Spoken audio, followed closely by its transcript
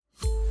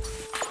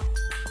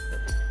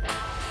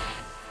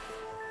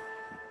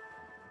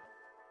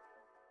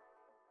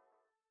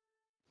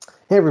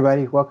Hey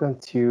everybody, welcome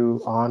to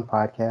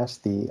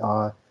OnPodcast,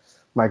 the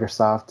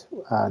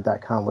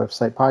Microsoft.com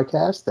website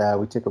podcast.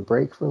 We took a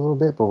break for a little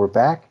bit, but we're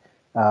back.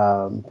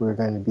 We're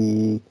going to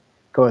be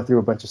going through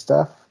a bunch of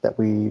stuff that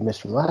we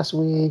missed from last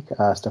week,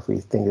 stuff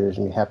we think that is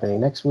going to be happening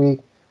next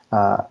week.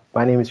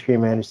 My name is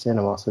Kareem Anderson.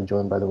 I'm also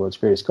joined by the world's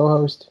greatest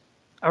co-host,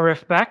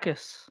 Arif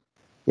Bacchus.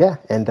 Yeah,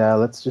 and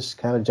let's just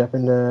kind of jump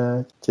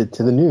into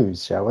to the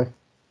news, shall we?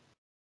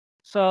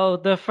 So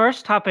the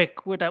first topic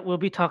that we'll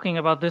be talking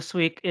about this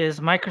week is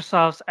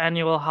Microsoft's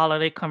annual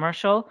holiday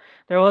commercial.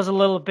 There was a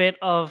little bit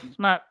of,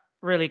 not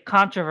really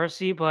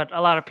controversy, but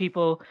a lot of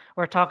people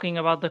were talking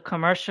about the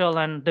commercial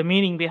and the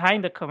meaning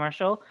behind the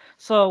commercial.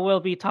 So we'll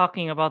be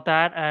talking about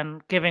that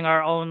and giving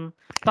our own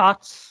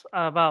thoughts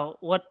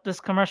about what this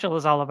commercial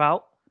is all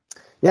about.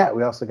 Yeah,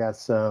 we also got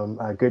some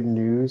good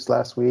news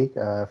last week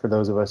for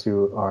those of us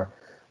who are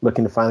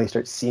looking to finally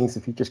start seeing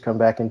some features come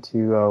back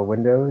into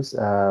Windows.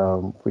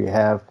 We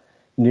have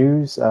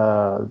news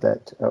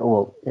that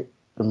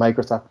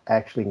Microsoft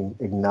actually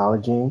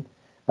acknowledging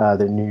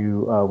their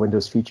new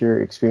Windows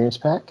Feature Experience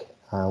Pack.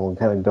 We'll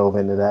kind of delve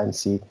into that and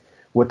see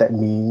what that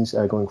means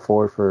going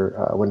forward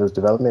for Windows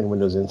development and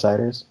Windows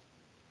insiders.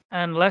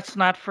 And let's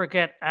not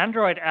forget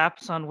Android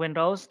apps on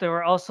Windows. There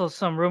were also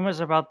some rumors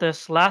about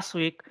this last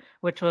week,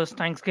 which was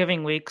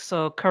Thanksgiving week.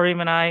 So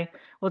Kareem and I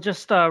will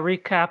just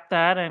recap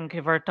that and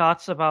give our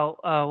thoughts about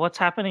what's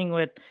happening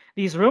with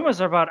these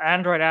rumors about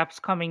Android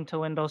apps coming to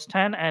Windows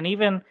 10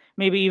 and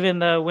maybe even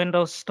the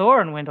Windows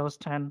Store in Windows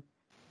 10.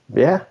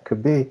 Yeah,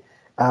 could be.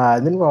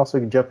 And then we're also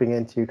jumping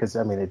into, because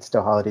it's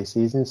still holiday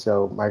season,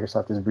 so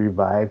Microsoft has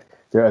revived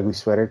their ugly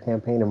sweater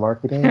campaign and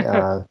marketing.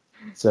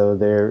 So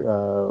they're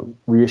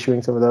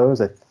reissuing some of those.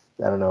 I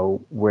don't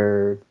know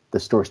where the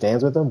store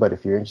stands with them, but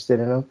if you're interested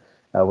in them,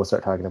 we'll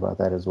start talking about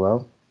that as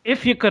well.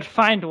 If you could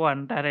find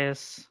one, that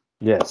is.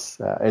 Yes,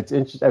 it's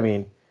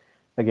interesting.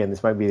 Again,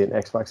 this might be an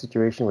Xbox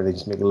situation where they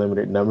just make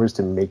limited numbers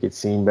to make it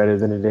seem better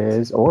than it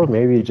is, or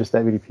maybe just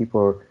that many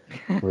people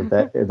were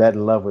that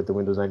in love with the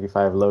Windows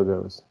 95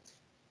 logos.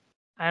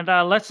 And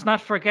let's not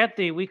forget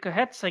the Week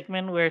Ahead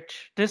segment,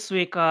 which this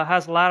week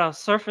has a lot of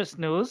Surface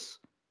news.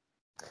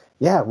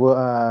 Yeah,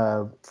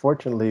 well,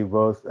 fortunately,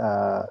 both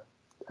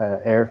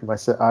Arif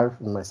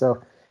and myself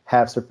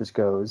have Surface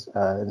Go's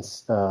and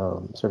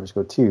Surface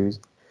Go 2s.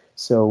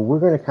 So we're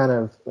going to kind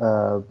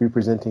of be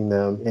presenting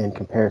them in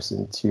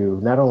comparison to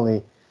not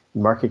only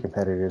market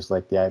competitors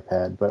like the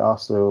iPad, but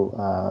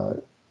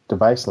also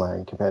device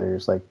line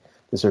competitors like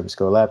the Surface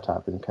Go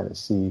laptop, and kind of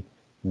see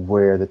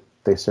where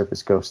the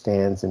Surface Go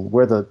stands and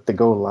where the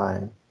Go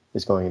line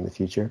is going in the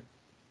future.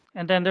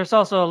 And then there's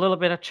also a little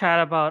bit of chat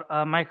about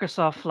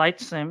Microsoft Flight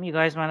Sim. You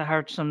guys might have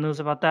heard some news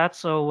about that,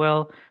 so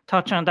we'll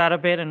touch on that a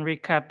bit and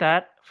recap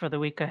that for the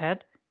week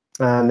ahead.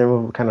 And then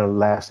we'll kind of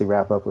lastly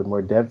wrap up with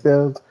more dev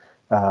builds.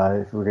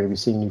 If we're going to be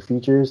seeing new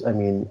features,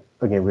 again,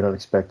 we don't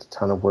expect a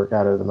ton of work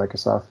out of the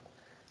Microsoft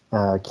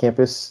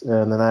campus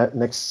in the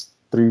next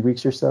 3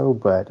 weeks or so,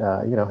 but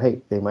hey,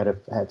 they might have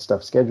had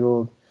stuff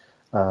scheduled,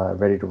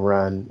 ready to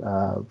run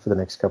for the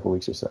next couple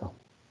weeks or so.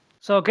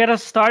 So get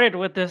us started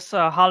with this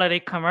holiday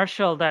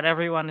commercial that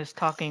everyone is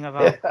talking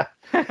about.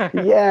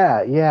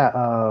 Yeah.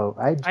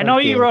 I know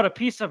you wrote a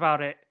piece about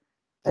it.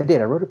 I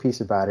did. I wrote a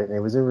piece about it, and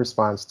it was in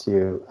response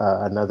to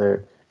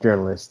another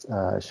journalist,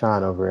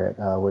 Sean, over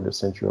at Windows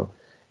Central.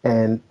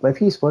 And my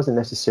piece wasn't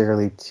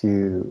necessarily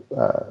to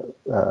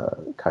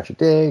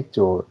contradict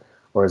or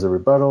as a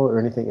rebuttal or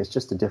anything. It's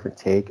just a different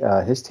take.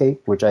 His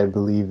take, which I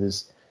believe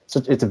it's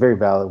a very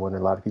valid one. A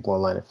lot of people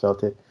online have felt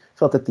that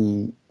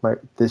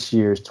this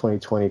year's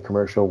 2020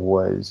 commercial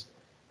was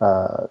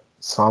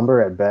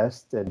somber at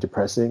best and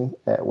depressing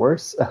at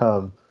worst.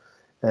 And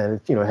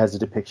it has a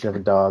depiction of a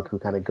dog who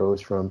kind of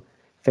goes from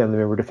family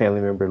member to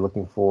family member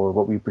looking for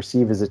what we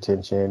perceive as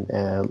attention,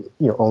 and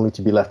only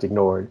to be left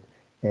ignored.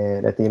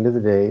 And at the end of the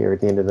day, or at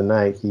the end of the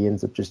night, he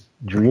ends up just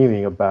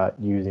dreaming about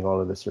using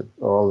all of the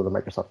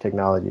Microsoft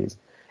technologies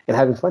and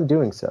having fun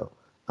doing so.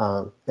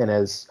 And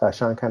as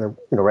Sean kind of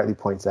rightly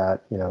points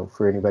out,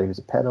 for anybody who's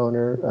a pet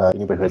owner,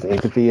 anybody who has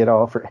empathy at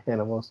all for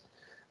animals,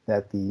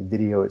 that the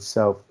video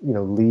itself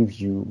leaves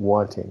you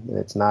wanting, and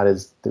it's not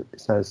as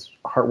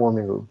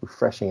heartwarming or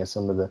refreshing as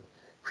some of the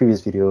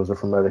previous videos or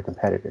from other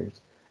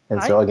competitors.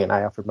 And so again,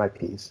 I offered my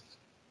piece.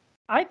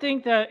 I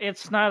think that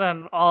it's not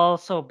an all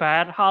so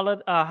bad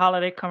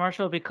holiday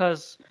commercial,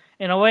 because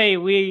in a way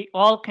we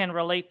all can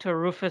relate to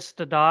Rufus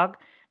the dog,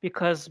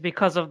 because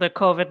of the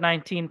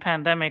COVID-19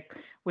 pandemic,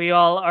 we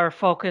all are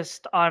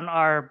focused on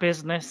our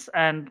business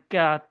and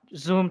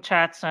Zoom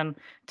chats and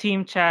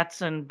team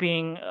chats and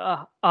being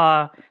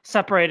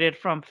separated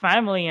from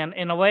family. And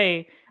in a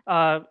way,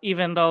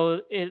 even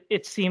though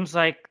it seems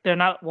like they're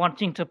not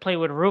wanting to play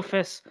with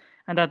Rufus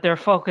and that they're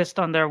focused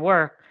on their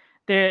work,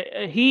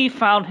 he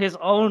found his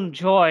own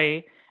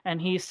joy,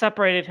 and he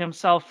separated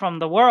himself from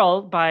the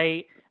world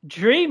by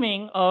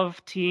dreaming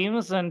of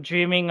Teams and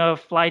dreaming of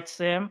Flight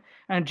Sim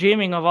and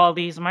dreaming of all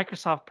these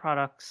Microsoft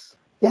products.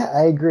 Yeah,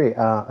 I agree.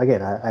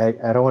 Again,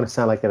 I don't want to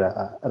sound like an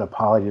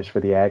apologist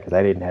for the ad, because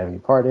I didn't have any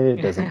part in it.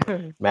 It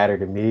doesn't matter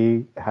to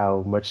me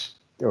how much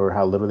or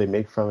how little they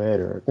make from it,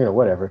 or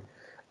whatever.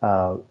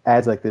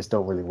 Ads like this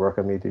don't really work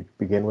on me to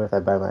begin with. I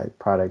buy my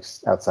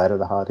products outside of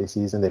the holiday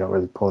season. They don't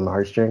really pull on the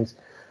heartstrings.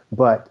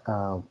 But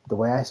the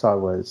way I saw it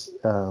was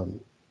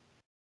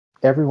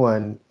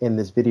everyone in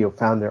this video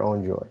found their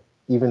own joy,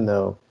 even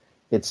though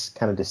it's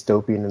kind of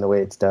dystopian in the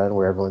way it's done,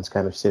 where everyone's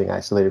kind of sitting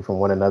isolated from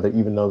one another,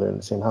 even though they're in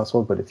the same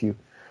household. But if you,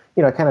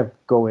 kind of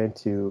go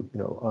into,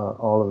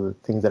 all of the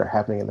things that are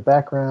happening in the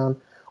background,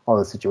 all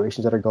the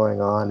situations that are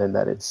going on, and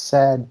that it's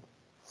sad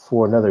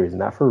for another reason,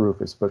 not for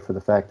Rufus, but for the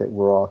fact that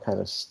we're all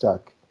kind of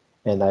stuck.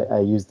 And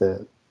I use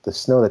the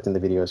snow that's in the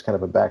video as kind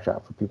of a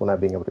backdrop for people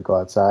not being able to go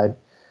outside.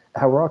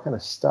 How we're all kind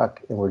of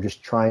stuck, and we're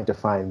just trying to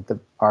find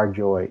our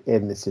joy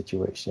in this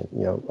situation.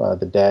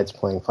 The dad's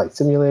playing Flight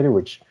Simulator,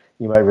 which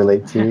you might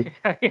relate to.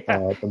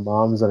 Yeah. The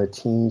mom's on a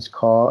Teams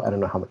call. I don't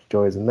know how much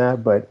joy is in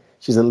that, but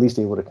she's at least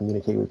able to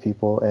communicate with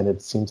people, and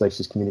it seems like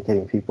she's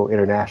communicating with people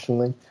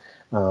internationally.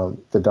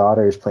 The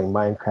daughter is playing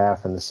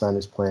Minecraft, and the son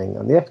is playing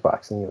on the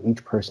Xbox, and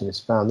each person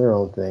has found their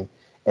own thing,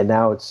 and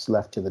now it's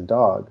left to the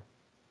dog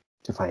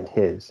to find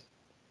his.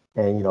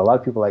 And a lot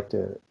of people like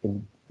to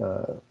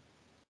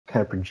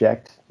kind of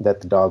project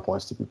that the dog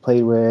wants to be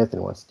played with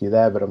and wants to do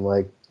that, but I'm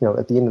like,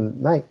 at the end of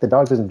the night, the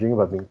dog doesn't dream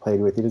about being played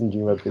with. He doesn't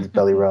dream about his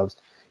belly rubs.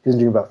 He doesn't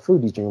dream about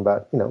food. He's dreaming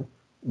about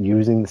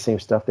using the same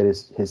stuff that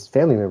his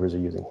family members are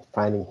using,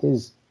 finding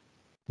his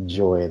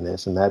joy in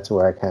this. And that's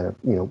where I kind of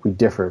we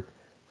differ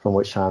from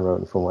what Sean wrote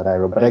and from what I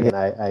wrote. But again,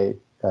 I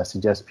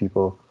suggest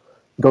people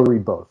go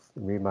read both.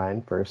 Read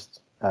mine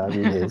first,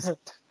 read his,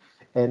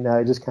 and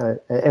just kind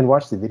of and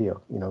watch the video.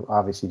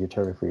 Obviously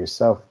determine for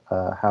yourself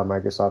how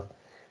Microsoft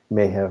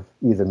may have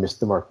either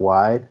missed the mark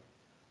wide,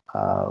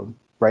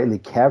 rightly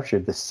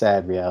captured the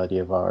sad reality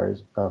of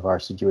our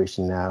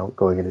situation now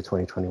going into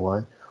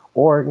 2021,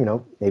 or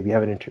maybe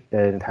have an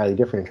entirely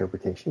different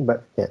interpretation.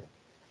 But yeah,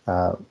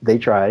 they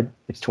tried.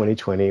 It's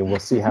 2020, and we'll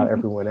see how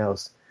everyone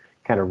else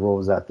kind of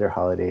rolls out their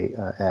holiday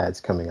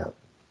ads coming up.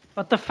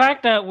 But the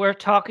fact that we're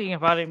talking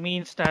about it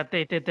means that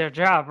they did their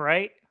job,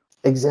 right?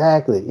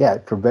 Exactly. Yeah,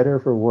 for better or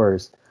for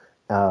worse.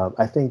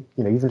 I think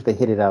even if they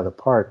hit it out of the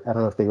park, I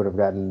don't know if they would have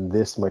gotten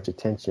this much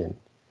attention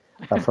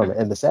from it.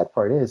 And the sad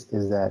part is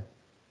that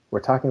we're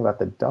talking about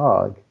the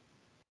dog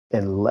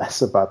and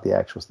less about the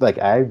actual. Like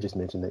I just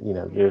mentioned that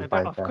there's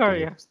Minecraft,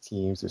 there's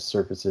Teams, there's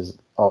Surfaces,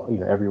 all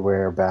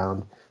everywhere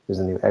abound. There's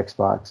a new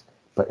Xbox,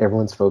 but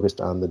everyone's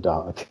focused on the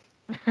dog.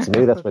 So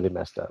maybe that's where they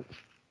messed up.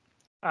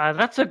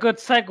 That's a good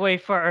segue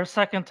for our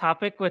second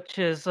topic, which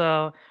is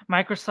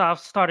Microsoft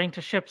starting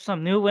to ship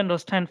some new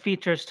Windows 10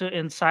 features to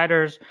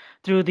insiders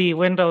through the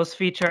Windows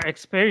Feature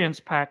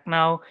Experience Pack.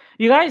 Now,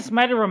 you guys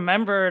might have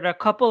remembered a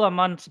couple of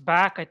months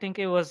back, I think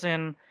it was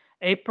in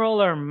April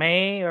or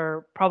May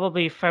or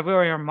probably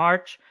February or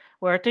March,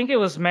 where I think it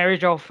was Mary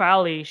Jo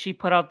Fowley. She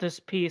put out this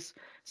piece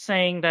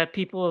saying that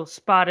people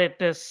spotted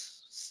this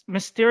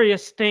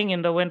mysterious thing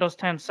in the Windows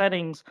 10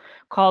 settings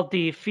called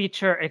the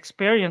Feature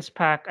Experience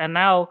Pack. And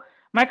now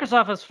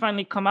Microsoft has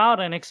finally come out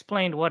and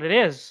explained what it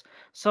is.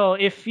 So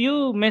if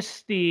you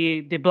missed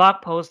the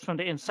blog post from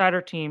the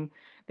insider team,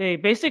 they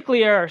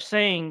basically are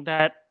saying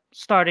that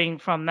starting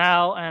from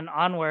now and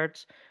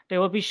onwards, they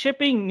will be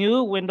shipping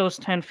new Windows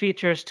 10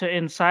 features to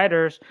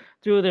insiders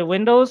through the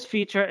Windows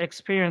Feature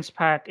Experience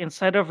Pack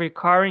instead of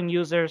requiring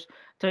users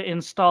to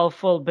install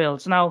full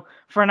builds. Now,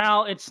 for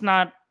now, it's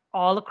not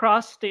all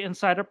across the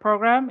insider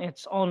program.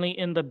 It's only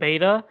in the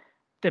beta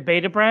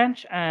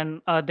branch,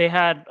 and they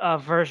had a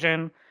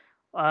version.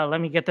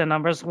 Let me get the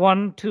numbers.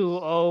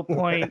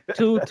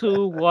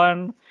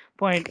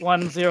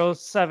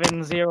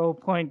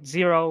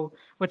 120.221.1070.0,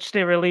 which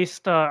they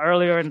released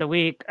earlier in the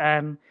week,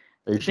 and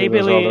are you sure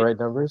those are all the right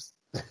numbers?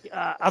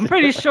 I'm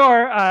pretty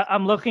sure.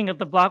 I'm looking at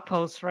the blog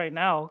post right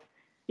now.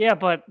 Yeah,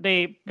 but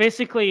they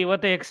basically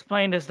what they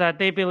explained is that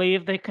they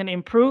believe they can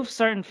improve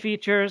certain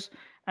features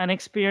and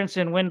experience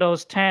in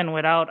Windows 10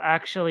 without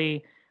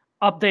actually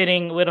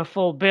updating with a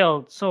full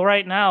build. So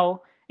right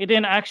now, it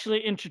didn't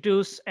actually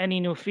introduce any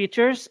new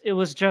features. It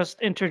was just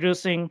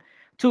introducing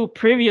two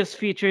previous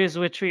features,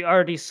 which we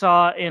already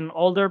saw in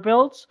older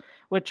builds,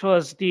 which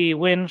was the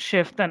Win,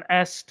 Shift, and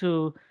S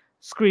to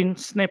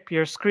snip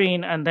your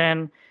screen, and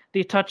then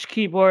the touch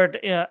keyboard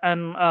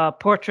and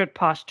portrait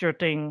posture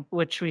thing,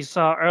 which we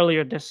saw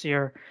earlier this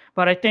year.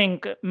 But I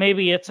think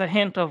maybe it's a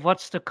hint of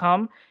what's to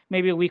come.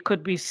 Maybe we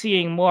could be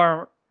seeing a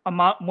more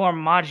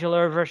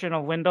modular version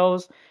of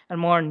Windows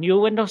and more new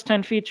Windows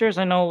 10 features.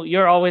 I know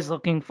you're always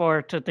looking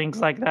forward to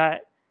things like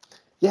that.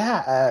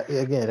 Yeah,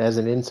 again, as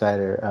an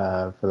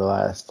insider for the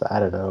last,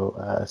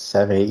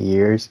 7-8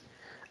 years,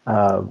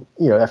 I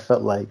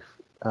felt like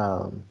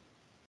the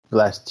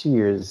last 2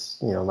 years,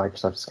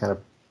 Microsoft just kind of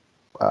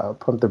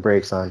pumped the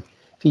brakes on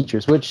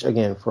features, which,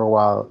 again, for a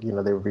while,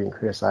 they were being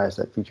criticized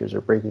that features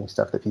are breaking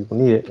stuff that people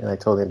needed, and I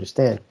totally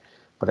understand.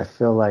 But I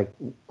feel like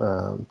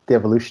the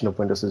evolution of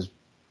Windows is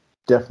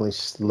definitely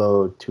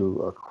slowed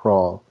to a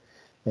crawl,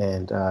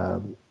 and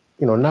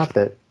not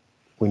that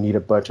we need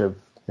a bunch of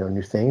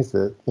new things.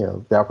 That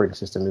the operating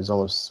system is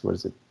almost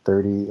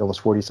 30, almost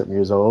 40 something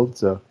years old,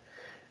 so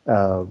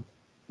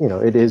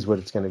it is what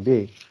it's going to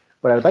be.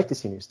 but I'd like to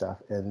see new stuff.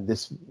 And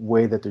this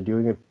way that they're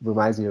doing it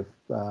reminds me of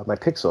my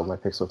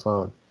Pixel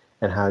phone,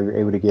 and how you're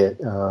able to get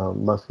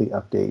monthly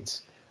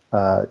updates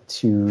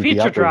to the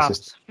operating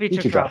system.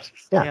 Feature drops.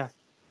 Yeah. Yeah.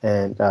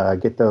 And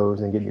get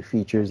those and get new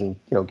features and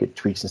get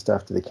tweaks and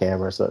stuff to the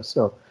camera.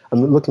 So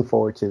I'm looking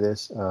forward to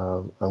this.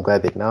 I'm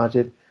glad they acknowledge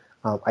it.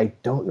 I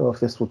don't know if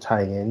this will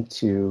tie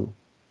into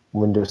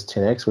Windows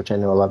 10X, which I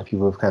know a lot of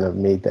people have kind of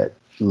made that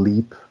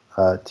leap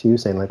to,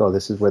 saying like, oh,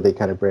 this is where they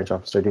kind of branch off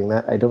and start doing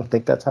that. I don't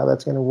think that's how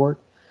that's going to work.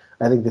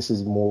 I think this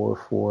is more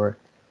for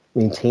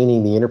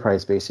maintaining the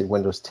enterprise base in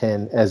Windows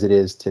 10 as it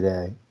is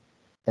today,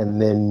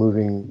 and then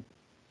moving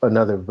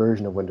another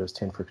version of Windows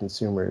 10 for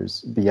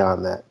consumers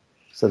beyond that.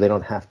 So they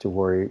don't have to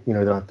worry, they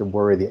don't have to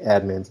worry the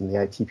admins and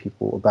the IT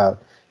people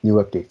about new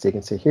updates. They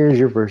can say, here's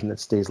your version that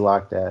stays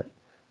locked at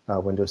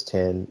Windows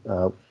 10,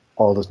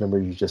 all those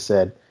numbers you just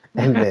said,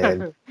 and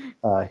then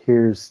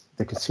here's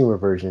the consumer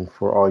version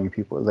for all you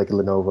people like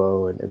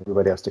Lenovo and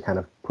everybody else to kind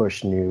of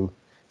push new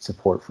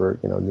support for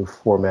new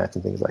formats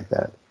and things like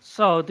that.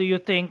 So do you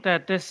think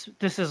that this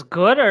is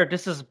good or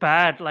this is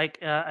bad?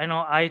 Like I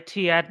know IT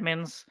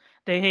admins,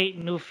 they hate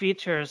new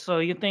features. So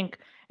you think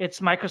it's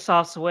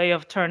Microsoft's way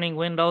of turning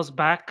Windows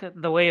back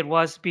the way it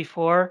was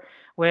before,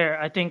 where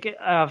I think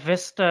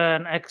Vista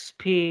and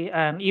XP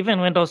and even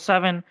Windows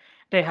 7,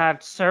 they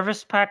had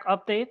service pack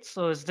updates.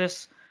 So is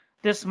this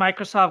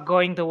Microsoft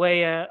going the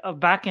way of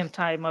back in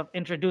time of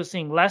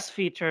introducing less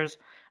features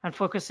and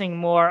focusing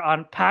more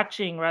on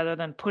patching rather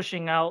than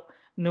pushing out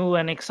new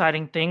and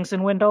exciting things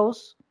in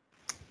Windows?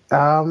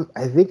 I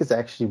think it's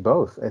actually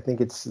both. I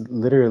think it's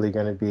literally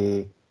going to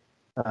be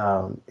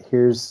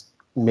here's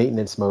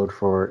maintenance mode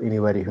for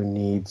anybody who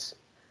needs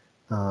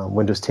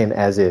Windows 10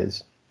 as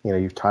is.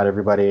 You've taught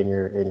everybody in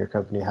your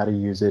company how to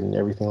use it and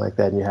everything like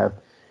that, and you have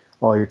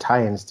all your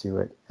tie-ins to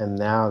it. And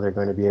now they're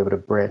going to be able to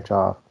branch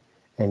off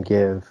and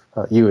give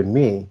you and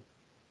me,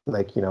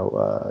 like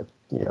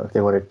if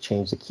they want to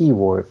change the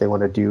keyboard, if they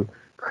want to do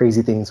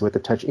crazy things with the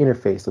touch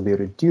interface, they'll be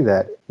able to do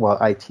that.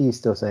 While IT is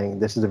still saying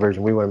this is the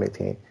version we want to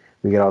maintain.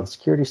 We get all the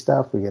security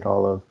stuff. We get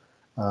all of,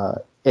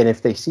 and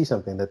if they see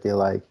something that they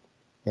like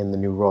in the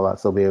new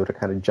rollouts, they'll be able to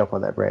kind of jump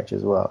on that branch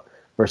as well.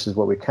 Versus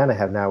what we kind of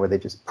have now, where they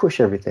just push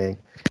everything,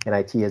 and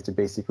IT has to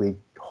basically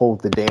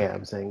hold the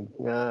dam, saying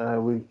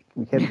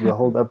we can't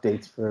hold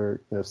updates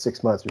for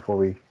 6 months before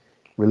we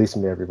release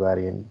them to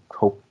everybody, and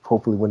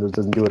hopefully Windows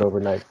doesn't do it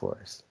overnight for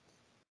us.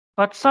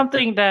 But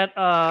something that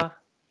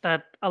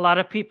that a lot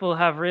of people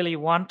have really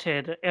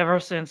wanted ever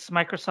since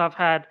Microsoft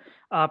had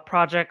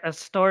Project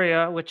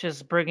Astoria, which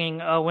is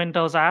bringing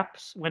Android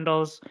apps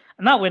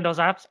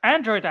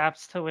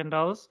to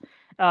Windows.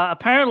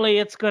 Apparently,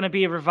 it's going to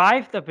be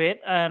revived a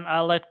bit, and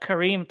I'll let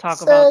Kareem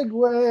talk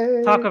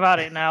about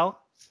it now.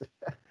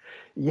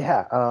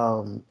 Yeah,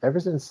 ever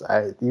since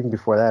even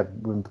before that,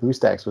 when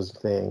BlueStacks was a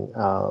thing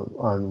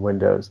on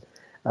Windows,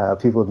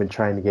 people have been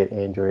trying to get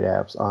Android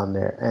apps on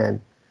there.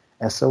 And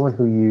as someone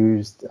who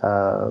used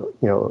a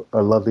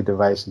lovely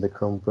device in the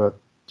Chromebook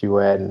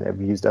Duet, and have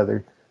used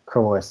other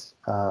Chrome OS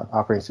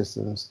operating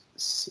systems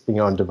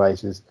on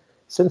devices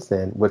since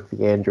then, with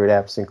the Android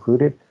apps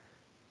included,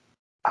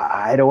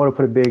 I don't want to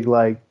put a big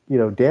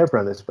damper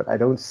on this, but I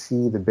don't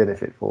see the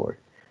benefit for it.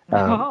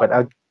 But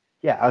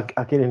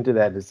I'll get into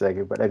that in a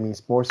second. But I mean,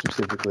 more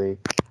specifically,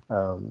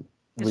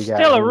 it's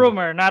still a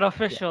rumor, not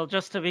official,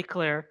 just to be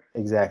clear.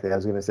 Exactly. I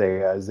was going to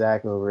say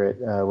Zach over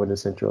at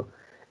Windows Central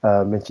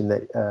mentioned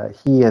that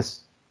he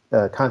has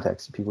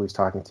contacts, people he's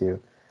talking to,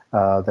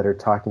 that are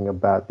talking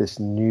about this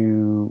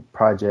new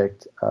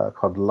project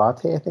called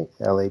Latte, I think,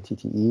 Latte.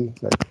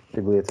 I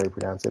believe that's how you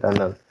pronounce it. I don't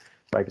know.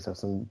 Microsoft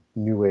some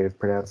new way of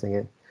pronouncing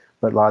it.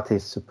 But Latte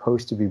is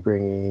supposed to be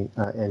bringing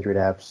Android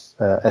apps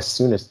as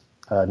soon as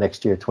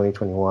next year,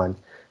 2021.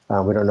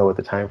 We don't know what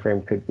the time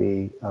frame could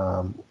be.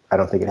 I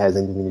don't think it has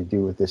anything to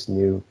do with this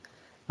new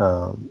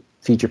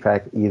feature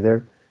pack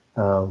either.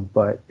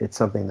 But it's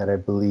something that I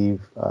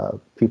believe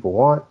people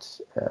want.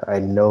 I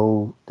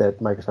know that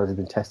Microsoft has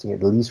been testing it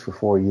at least for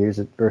 4 years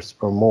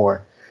or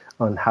more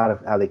on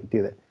how they can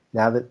do that.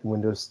 Now that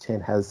Windows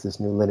 10 has this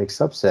new Linux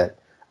subset,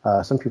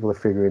 some people are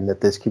figuring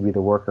that this could be the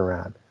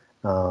workaround,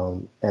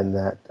 and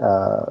that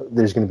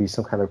there's going to be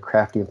some kind of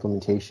crafty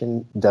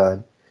implementation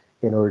done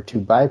in order to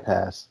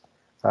bypass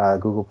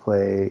Google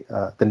Play,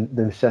 the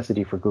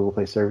necessity for Google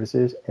Play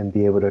services, and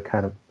be able to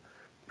kind of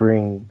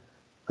bring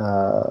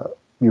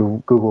your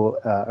Google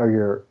or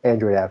your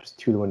Android apps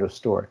to the Windows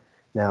Store.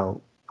 Now,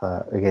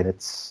 again,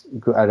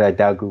 I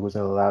doubt Google's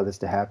going to allow this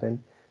to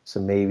happen. So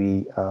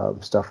maybe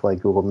stuff like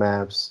Google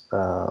Maps,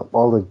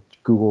 all the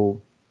Google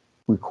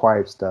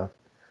required stuff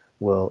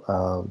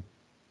will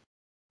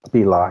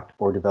be locked,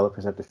 or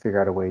developers have to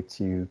figure out a way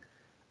to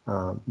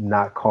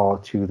not call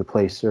to the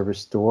Play Service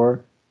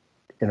Store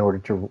in order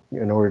to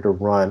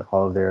run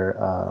all of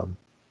their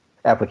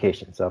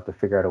applications. So have to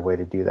figure out a way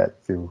to do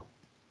that through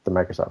the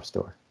Microsoft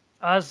Store.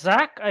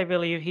 Zach, I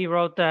believe he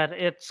wrote that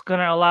it's going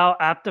to allow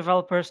app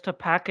developers to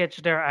package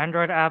their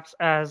Android apps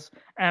as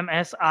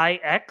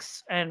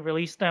MSIX and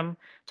release them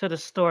to the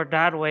store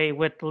that way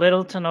with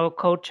little to no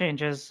code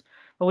changes.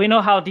 But we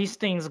know how these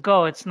things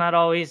go. It's not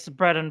always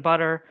bread and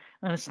butter,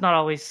 and it's not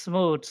always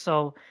smooth.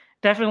 So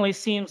definitely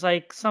seems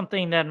like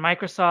something that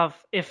Microsoft,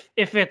 if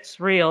it's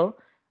real,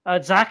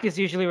 Zach is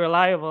usually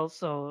reliable.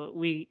 So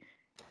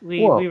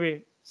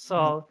Well,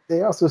 so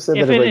they also said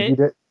that if it's it, like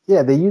it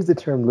yeah, they used the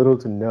term little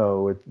to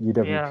no with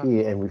yeah.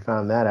 UWP, and we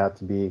found that out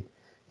to be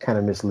kind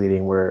of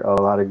misleading. Where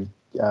a lot of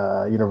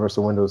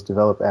Universal Windows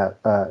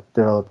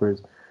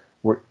developers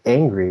were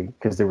angry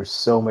because there was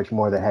so much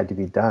more that had to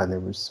be done. There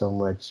was so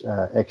much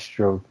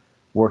extra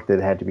work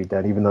that had to be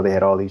done, even though they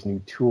had all these new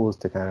tools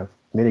to kind of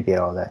mitigate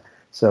all that.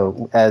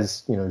 So,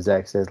 as you know,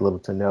 Zach says, little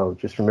to no.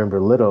 Just remember,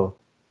 little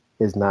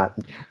is not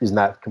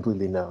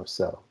completely no.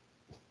 So,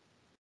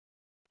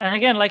 And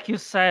again, like you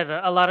said,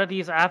 a lot of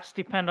these apps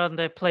depend on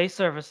the Play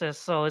services,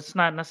 so it's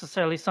not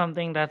necessarily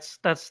something that's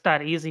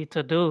that easy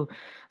to do.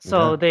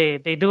 So yeah.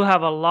 they do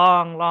have a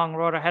long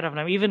road ahead of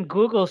them. Even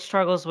Google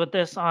struggles with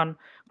this on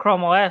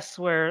Chrome OS,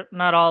 where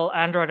not all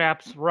Android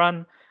apps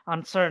run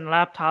on certain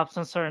laptops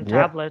and certain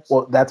Yeah. tablets.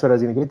 Well, that's what I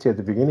was going to get to at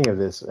the beginning of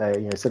this.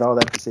 I said all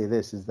that to say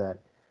this is that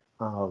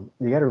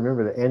you got to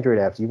remember that Android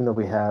apps, even though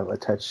we have a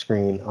touch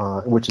screen,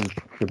 which is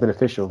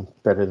beneficial,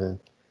 better than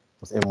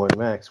with M1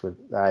 Max with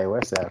the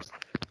iOS apps,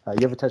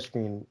 you have a touch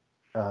screen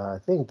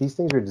thing. These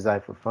things are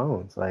designed for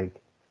phones. Like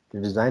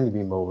they're designed to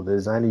be mobile. They're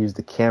designed to use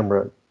the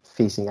camera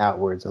facing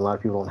outwards. And a lot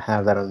of people don't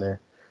have that on their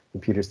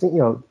computers.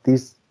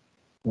 These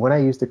when I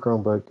used the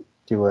Chromebook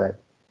Duet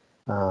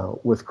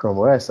with Chrome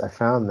OS, I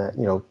found that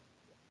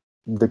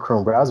the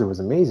Chrome browser was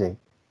amazing,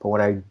 but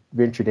when I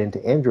ventured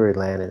into Android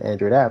land and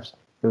Android apps,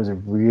 it was a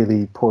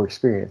really poor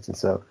experience. And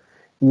so,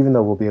 even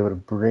though we'll be able to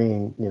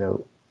bring,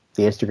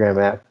 the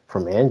Instagram app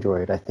from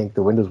Android, I think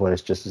the Windows one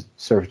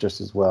serves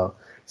just as well.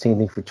 Same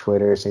thing for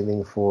Twitter. Same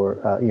thing for,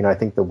 I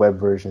think the web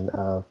version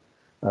of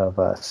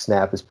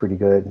Snap is pretty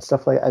good and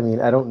stuff like. I mean,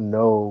 I don't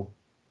know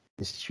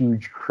this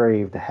huge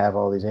crave to have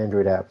all these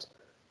Android apps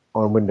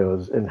on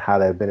Windows and how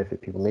that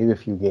benefit people. Maybe a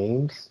few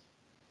games.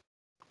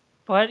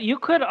 But you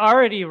could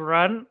already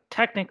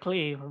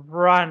technically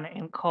run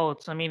in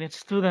codes. I mean,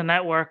 it's through the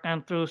network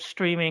and through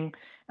streaming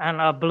and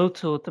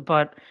Bluetooth,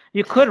 but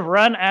you could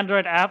run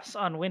Android apps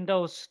on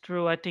Windows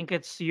through, I think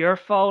it's your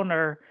phone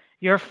or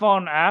your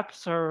phone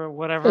apps or Yeah,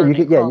 whatever you they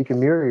could. Yeah, call. you can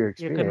mirror your You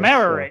could experience.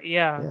 mirror So it,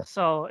 yeah. yeah.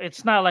 So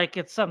it's not like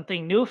it's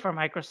something new for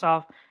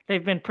Microsoft.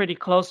 They've been pretty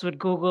close with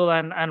Google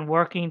and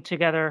working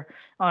together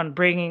on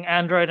bringing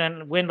Android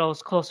and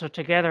Windows closer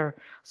together.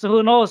 So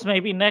who knows?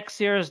 Maybe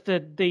next year is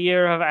the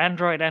year of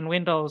Android and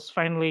Windows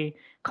finally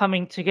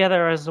coming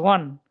together as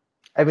one.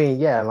 I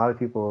mean, yeah, a lot of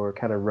people were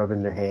kind of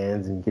rubbing their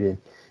hands and getting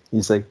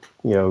these like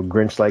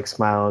Grinch-like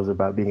smiles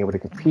about being able to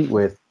compete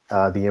with the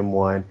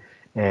M1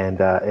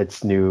 and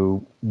its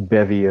new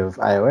bevy of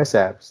iOS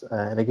apps.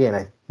 And again,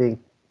 I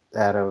think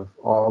out of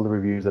all the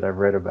reviews that I've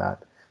read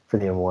about for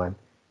the M1,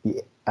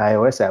 the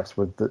iOS apps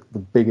were the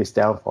biggest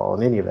downfall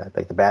in any of that.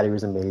 Like the battery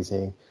was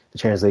amazing, the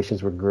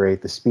translations were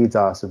great, the speed's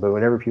awesome. But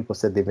whenever people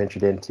said they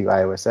ventured into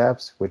iOS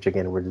apps, which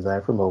again were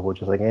designed for mobile,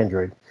 just like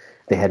Android,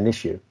 they had an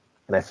issue.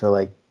 And I feel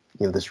like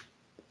this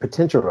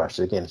potential rush,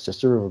 again, it's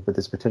just a rumor, but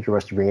this potential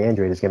rush to bring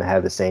Android is going to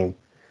have the same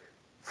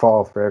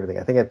fall for everything.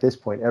 I think at this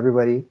point,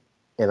 everybody,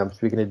 and I'm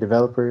speaking to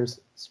developers,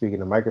 speaking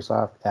to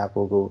Microsoft,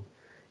 Apple, Google,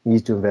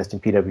 needs to invest in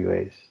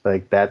PWAs.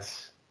 Like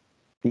that's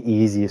the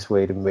easiest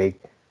way to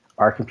make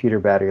our computer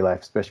battery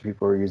life, especially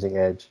people who are using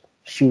Edge,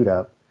 shoot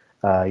up.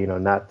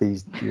 Not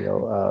these,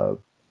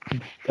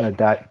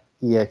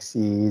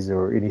 .exes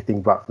or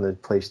anything bought from the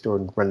Play Store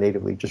and run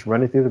natively. Just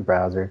run it through the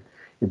browser.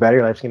 Your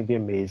battery life's going to be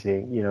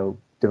amazing.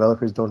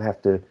 Developers don't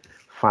have to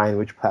find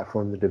which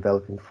platform they're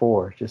developing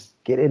for. Just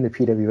get into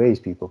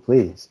PWAs, people,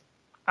 please.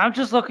 I'm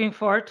just looking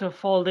forward to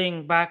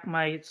folding back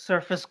my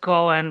Surface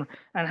Go and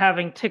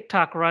having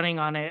TikTok running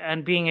on it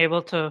and being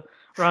able to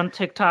run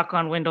TikTok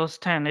on Windows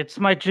 10. It's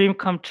my dream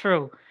come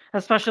true,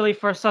 especially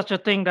for such a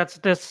thing that's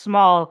this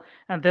small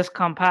and this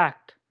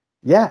compact.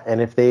 Yeah,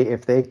 and if they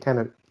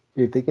can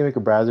make a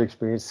browser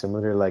experience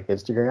similar to like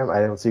Instagram,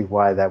 I don't see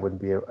why that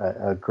wouldn't be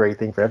a great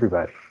thing for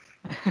everybody.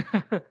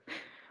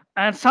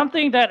 And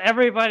something that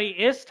everybody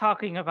is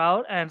talking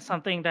about, and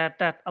something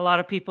that a lot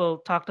of people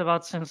talked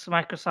about since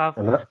Microsoft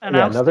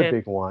announced Another it,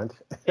 big want.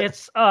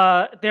 it's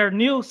their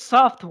new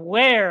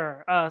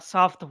software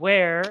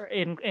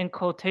in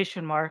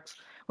quotation marks,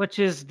 which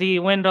is the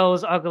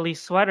Windows Ugly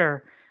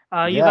Sweater.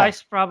 You Yeah,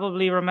 guys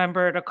probably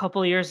remembered a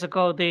couple years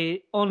ago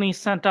they only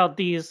sent out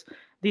these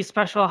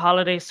special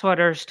holiday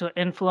sweaters to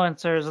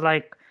influencers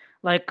like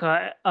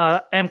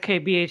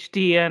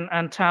MKBHD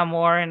and Tom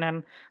Warren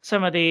and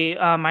some of the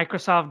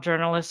Microsoft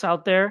journalists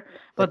out there. I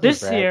But think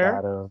this Brad year,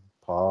 got him,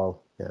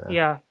 Paul. Yeah,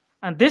 yeah,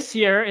 and this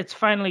year it's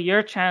finally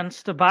your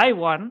chance to buy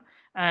one,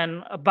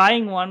 and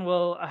buying one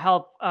will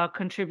help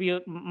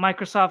contribute.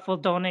 Microsoft will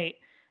donate.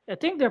 I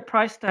think they're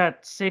priced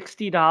at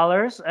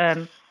 $60,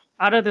 and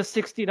out of the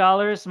 $60,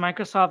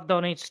 Microsoft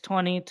donates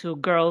 20 to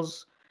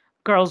girls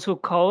who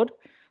code.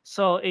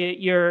 So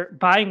your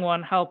buying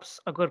one helps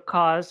a good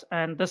cause,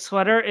 and the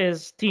sweater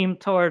is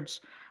themed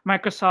towards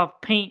Microsoft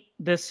Paint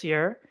this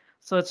year.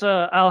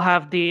 So I'll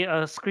have the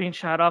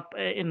screenshot up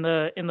in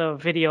the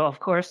video, of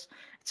course.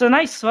 It's a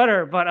nice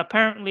sweater, but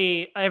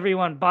apparently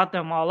everyone bought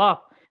them all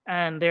up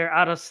and they're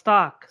out of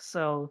stock.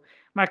 So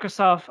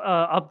Microsoft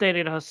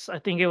updated us, I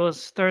think it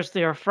was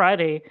Thursday or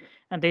Friday,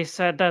 and they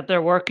said that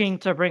they're working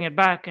to bring it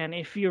back. And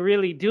if you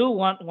really do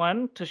want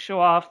one to show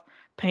off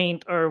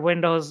Paint or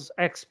Windows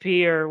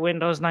XP or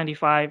Windows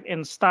 95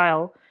 in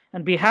style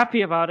and be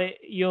happy about it,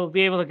 you'll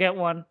be able to get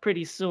one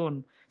pretty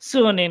soon.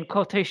 Soon in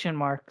quotation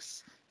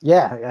marks.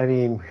 Yeah, I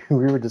mean,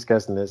 we were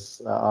discussing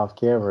this off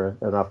camera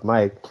and off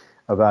mic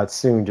about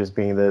soon just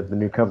being the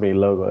new company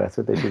logo. That's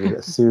what they should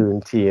be, soon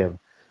TM.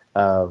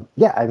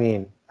 Yeah, I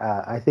mean,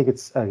 I think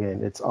it's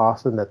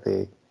awesome that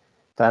they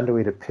found a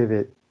way to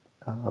pivot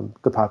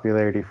the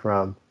popularity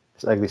from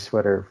this ugly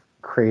sweater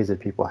craze that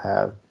people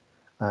have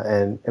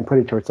and put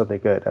it towards something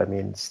good. I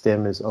mean,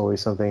 STEM is always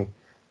something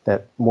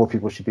that more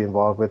people should be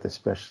involved with,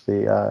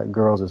 especially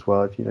girls as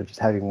well. Just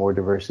having more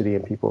diversity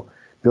and people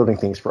building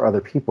things for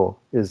other people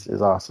is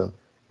awesome.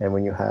 And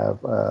when you have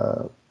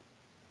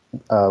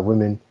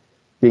women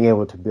being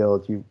able to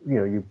build,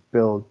 you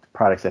build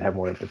products that have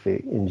more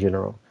empathy in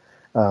general.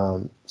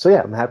 So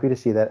yeah, I'm happy to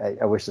see that.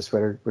 I wish the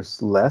sweater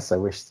was less. I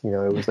wish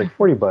it was like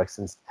 $40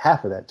 and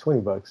half of that,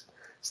 $20,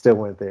 still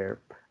went there.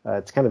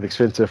 It's kind of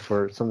expensive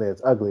for something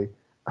that's ugly,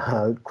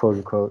 quote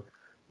unquote.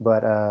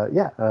 But I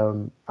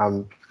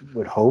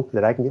would hope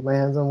that I can get my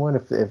hands on one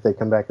if they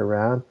come back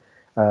around.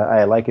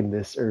 I likened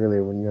this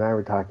earlier when you and I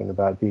were talking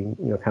about being,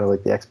 kind of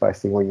like the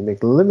Xbox thing where you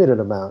make a limited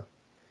amount,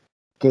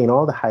 gain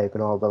all the hype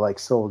and all the like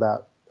sold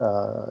out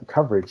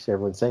coverage,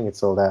 everyone's saying it's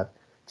sold out,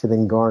 to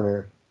then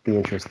garner the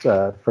interest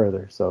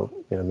further. So,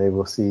 maybe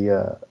we'll see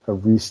a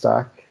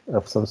restock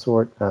of some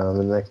sort in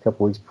the next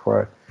couple weeks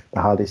before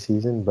the holiday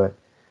season. But,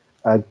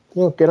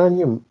 good on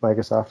you,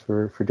 Microsoft,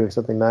 for doing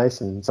something nice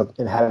and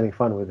having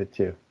fun with it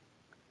too.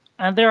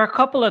 And there are a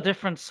couple of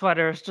different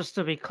sweaters, just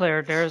to be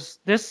clear. There's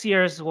this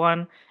year's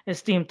one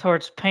is themed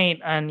towards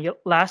Paint, and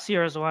last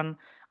year's one,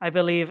 I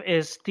believe,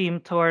 is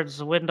themed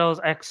towards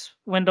Windows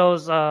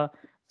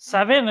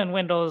 7 and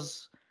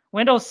Windows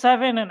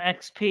 7 and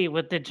XP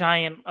with the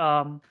giant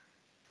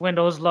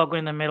Windows logo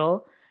in the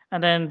middle.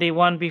 And then the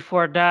one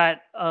before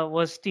that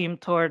was themed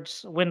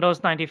towards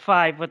Windows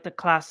 95 with the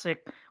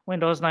classic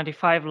Windows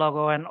 95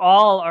 logo. And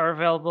all are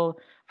available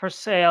for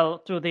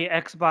sale through the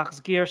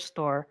Xbox Gear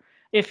Store,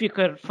 if you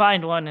could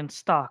find one in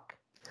stock.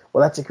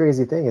 Well, that's the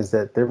crazy thing, is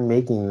that they're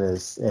making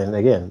this, and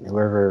again,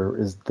 whoever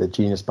is the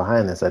genius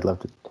behind this, I'd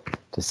love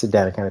to sit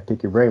down and kind of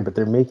pick your brain, but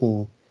they're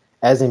making,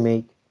 as they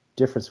make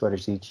different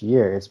sweaters each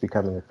year, it's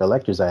becoming a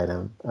collector's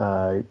item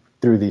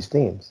through these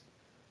themes.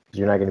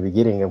 You're not going to be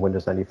getting a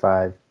Windows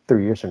 95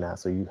 3 years from now,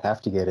 so you have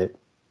to get it,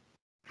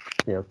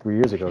 3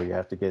 years ago, you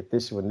have to get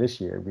this one this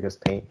year, because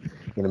Paint,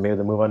 maybe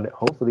they'll move on to,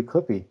 hopefully,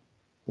 Clippy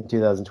in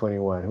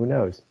 2021, who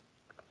knows?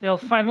 They'll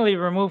finally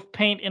remove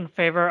Paint in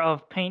favor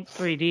of Paint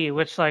 3D,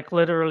 which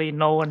literally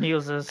no one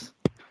uses.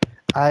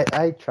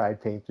 I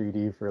tried Paint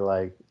 3D for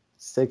like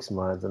 6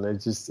 months, and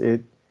it's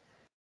an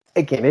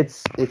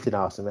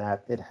awesome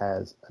app. It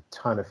has a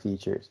ton of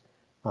features,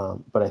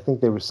 but I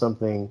think there was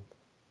something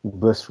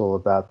blissful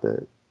about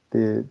the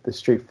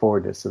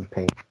straightforwardness of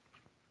Paint.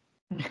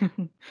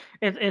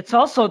 It's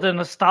also the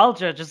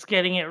nostalgia, just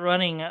getting it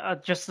running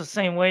just the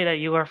same way that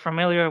you are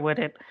familiar with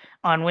it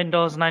on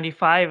Windows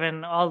 95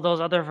 and all those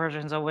other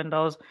versions of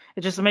Windows.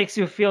 It just makes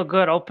you feel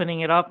good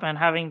opening it up and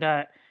having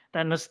that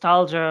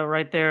nostalgia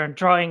right there, and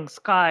drawing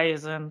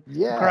skies and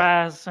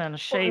grass and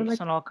shapes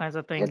and all kinds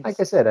of things. Like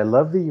I said, I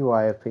love the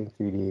UI of Paint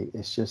 3D.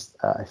 It's just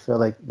I feel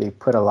like they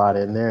put a lot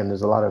in there, and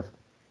there's a lot of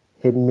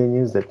hidden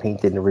menus that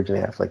Paint didn't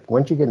originally have. Like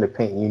once you get into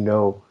Paint,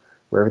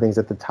 where everything's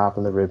at the top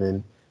of the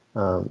ribbon.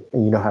 And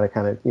you know how to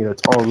kind of,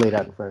 it's all laid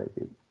out in front of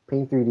you.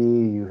 Paint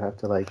 3D, you have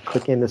to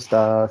click into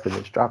stuff, and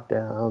there's drop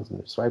downs and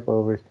there's swipe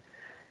overs.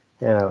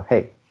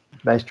 Hey,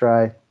 nice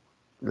try.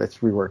 Let's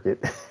rework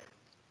it.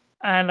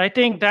 And I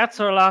think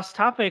that's our last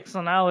topic.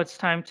 So now it's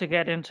time to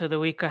get into the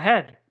week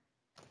ahead.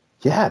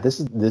 Yeah, this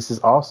is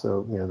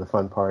also, the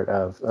fun part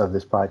of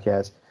this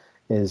podcast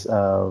is,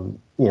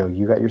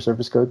 you got your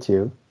Surface Go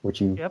 2, which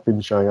you've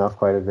been showing off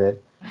quite a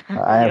bit.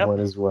 I have one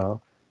as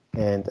well.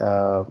 And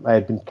I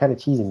had been kind of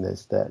teasing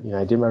this, that,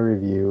 I did my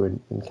review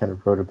and kind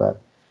of wrote about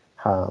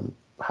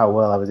how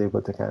well I was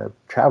able to kind of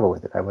travel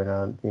with it. I went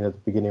on, the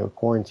beginning of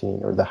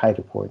quarantine, or the height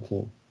of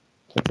quarantine.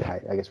 Can't say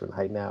height. I guess we're in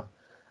height now.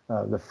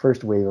 The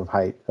first wave of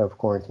height of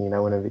quarantine, I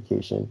went on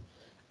vacation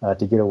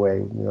to get away.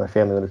 My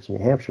family went up to New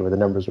Hampshire where the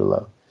numbers were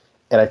low.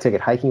 And I took it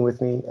hiking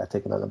with me. I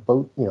took it on a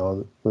boat. We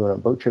went on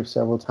boat trips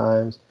several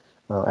times.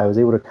 I was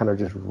able to kind of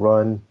just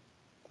run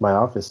my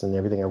office and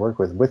everything I work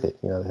with it.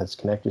 It has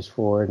connectors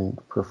for it and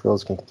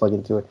peripherals can plug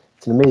into it.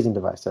 It's an amazing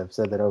device. I've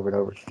said that over and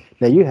over.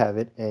 Now you have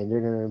it, and you're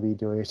going to be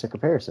doing some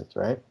comparisons,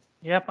 right?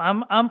 Yep,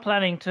 I'm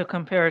planning to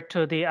compare it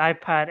to the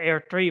iPad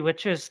Air 3,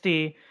 which is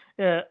the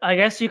I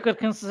guess you could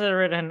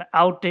consider it an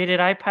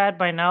outdated iPad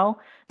by now,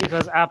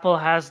 because Apple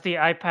has the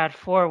iPad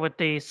 4 with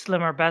the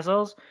slimmer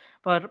bezels.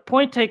 But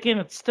point taken,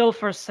 it's still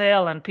for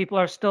sale, and people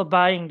are still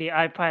buying the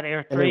iPad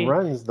Air And it 3.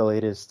 runs the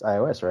latest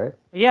iOS, right?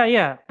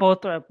 Yeah.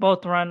 Both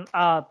run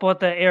both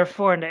the Air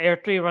 4 and the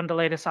Air 3 run the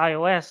latest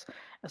iOS.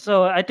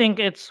 So I think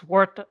it's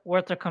worth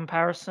a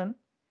comparison.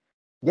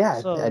 Yeah,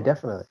 I So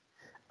definitely.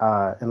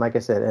 And like I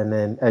said, and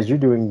then as you're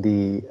doing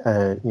the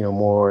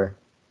more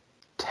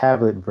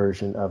tablet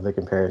version of the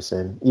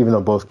comparison, even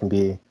though both can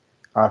be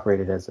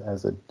operated as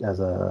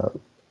a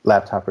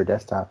laptop or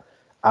desktop,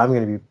 I'm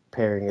going to be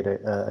pairing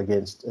it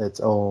against its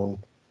own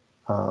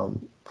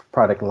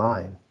product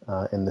line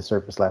in the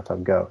Surface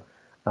Laptop Go.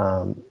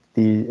 I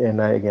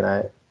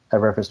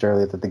referenced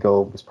earlier that the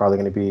Go is probably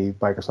going to be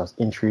Microsoft's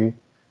entry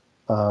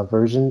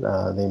version.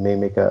 They may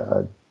make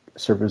a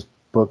Surface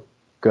Book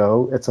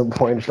Go at some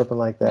point or something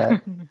like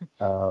that.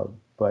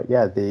 But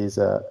yeah,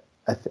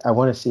 I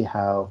want to see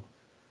how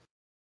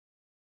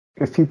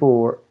if people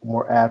were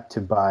more apt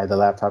to buy the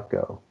Laptop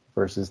Go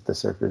versus the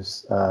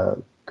Surface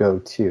Go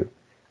 2.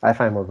 I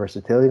find more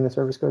versatility in the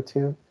Surface Go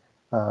 2.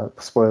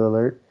 Spoiler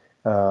alert.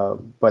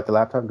 But the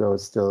Laptop Go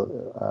is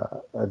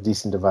still a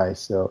decent device.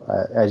 So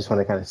I just want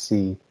to kind of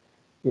see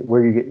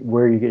where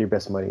you get your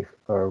best money,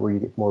 or where you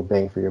get more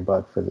bang for your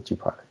buck for the two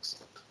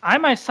products. I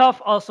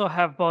myself also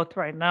have both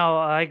right now.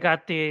 I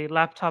got the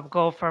Laptop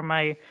Go for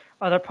my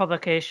other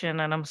publication,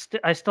 and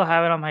I still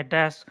have it on my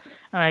desk.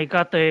 And I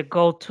got the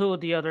Go 2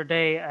 the other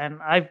day, and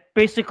I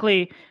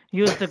basically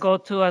used the Go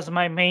 2 as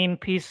my main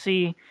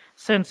PC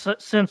since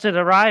it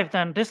arrived.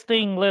 And this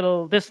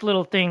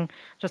little thing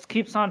just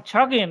keeps on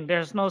chugging.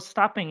 There's no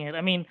stopping it.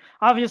 I mean,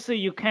 obviously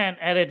you can't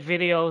edit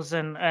videos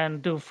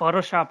and do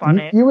Photoshop on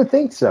it. You would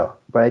think so,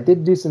 but I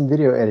did do some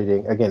video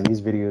editing. Again,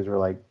 these videos were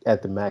like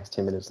at the max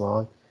 10 minutes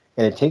long,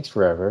 and it takes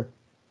forever.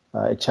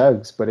 It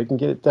chugs, but it can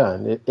get it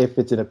done if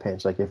it's in a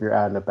pinch. Like if you're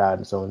out and about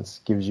and someone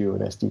gives you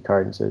an SD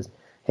card and says,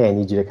 "Hey, I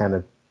need you to kind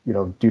of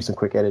do some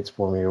quick edits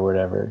for me," or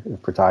whatever,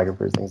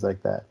 photographers, things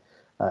like that.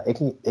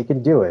 It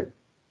can do it.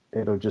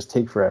 It'll just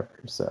take forever.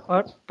 So,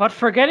 but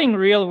for getting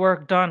real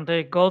work done,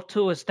 the Go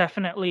 2 is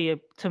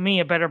definitely, to me,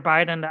 a better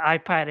buy than the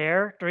iPad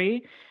Air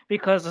 3,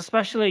 because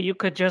especially you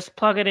could just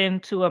plug it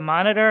into a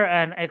monitor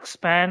and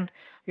expand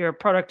your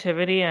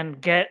productivity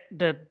and get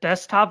the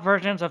desktop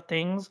versions of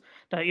things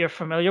that you're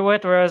familiar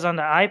with, whereas on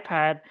the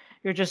iPad,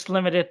 you're just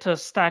limited to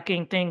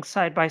stacking things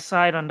side by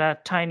side on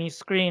that tiny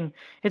screen.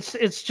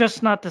 It's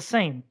just not the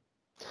same.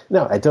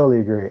 no, I totally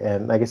agree.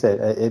 And like I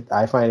said,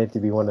 I find it to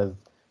be one of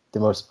the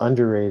most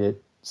underrated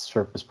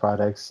Surface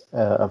products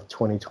of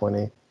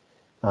 2020,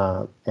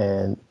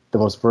 and the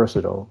most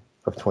versatile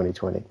of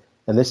 2020.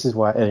 And this is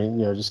why, and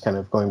just kind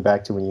of going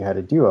back to when you had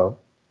a Duo,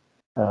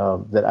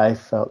 that I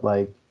felt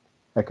like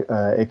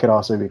it could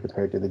also be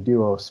compared to the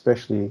Duo,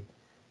 especially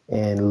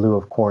in lieu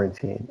of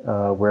quarantine,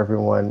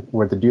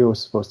 where the Duo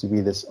is supposed to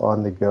be this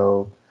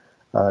on-the-go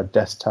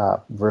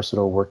desktop,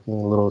 versatile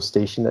working little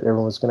station that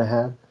everyone's going to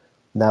have.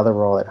 Now that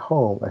we're all at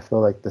home, I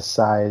feel like the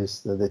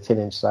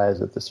 10-inch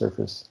size of the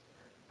Surface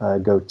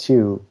Go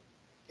 2,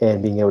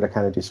 and being able to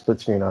kind of do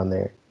split screen on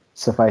there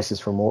suffices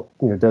for more,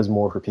 does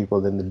more for people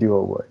than the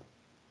Duo would.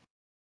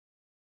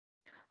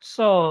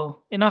 So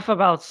enough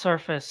about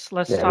Surface.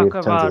 Let's Yeah, we talk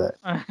have tons of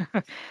about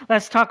that.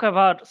 let's talk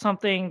about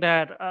something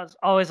that is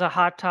always a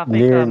hot topic.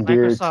 Near and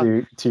dear to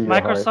your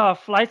heart. Microsoft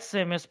Flight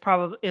Sim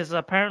is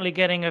apparently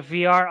getting a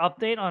VR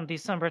update on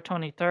December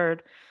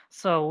 23rd.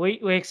 So we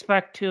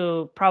expect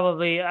to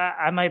probably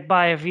I might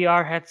buy a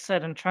VR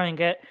headset and try and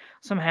get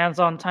some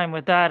hands-on time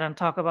with that and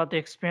talk about the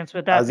experience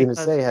with I that, was going to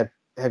because say,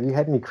 have you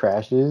had any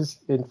crashes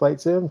in Flight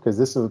Sim? Because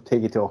this will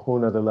take it to a whole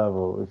nother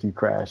level if you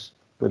crash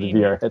with a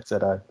VR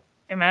headset on.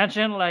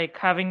 imagine like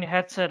having the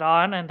headset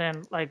on and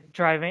then like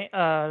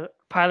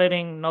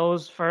piloting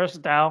nose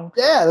first down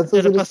Yeah, that's to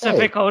what I the was going to say.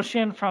 Pacific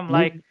Ocean from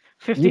like You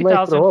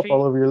might 50,000 throw up all feet.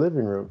 over your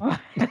living room.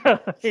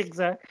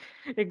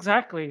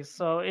 Exactly.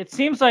 So it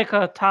seems like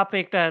a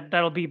topic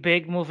that'll be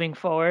big moving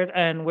forward,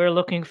 and we're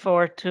looking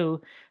forward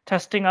to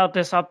testing out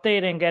this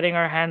update and getting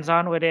our hands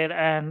on with it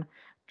and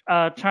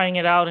trying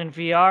it out in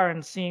VR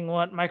and seeing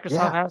what Microsoft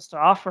Yeah, has to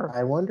offer.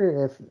 I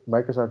wonder if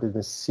Microsoft has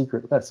been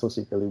not so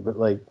secretly, but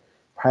like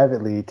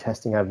privately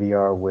testing out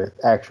VR with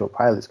actual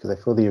pilots, because I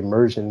feel the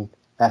immersion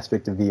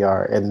aspect of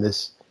VR and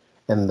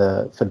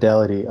the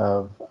fidelity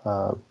of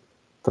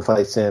the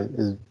Flight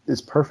Sim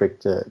is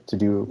perfect to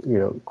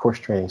do course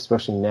training,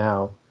 especially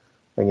now.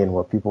 Again,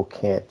 where people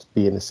can't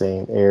be in the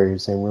same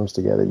areas, same rooms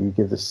together, you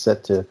give this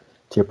set to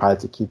your pilot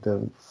to keep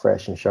them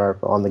fresh and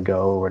sharp on the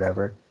go or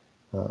whatever.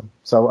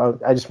 So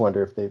I just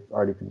wonder if they've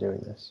already been doing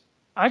this.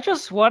 I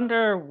just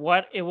wonder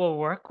what it will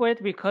work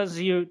with, because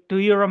you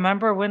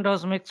remember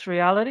Windows Mixed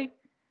Reality?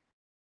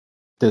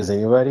 Does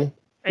anybody?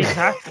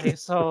 Exactly.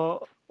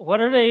 So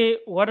what are they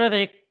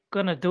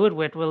gonna do it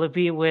with? Will it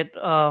be with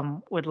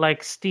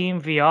like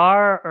Steam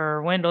VR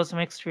or Windows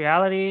Mixed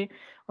Reality,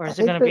 or I is it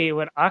think gonna that be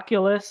with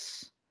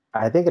Oculus?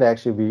 I think it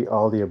actually be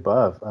all the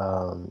above.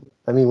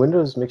 I mean,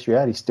 Windows Mixed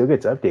Reality still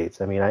gets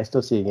updates. I mean, I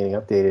still see it getting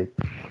updated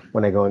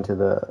when I go into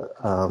the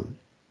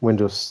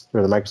Windows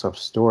or the Microsoft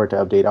Store to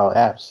update all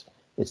apps.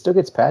 It still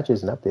gets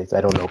patches and updates.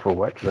 I don't know for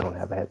what, because I don't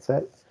have a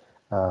headset.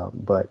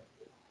 But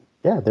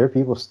Yeah, there are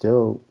people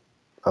still,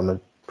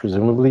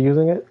 presumably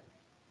using it.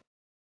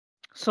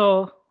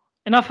 So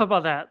enough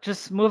about that.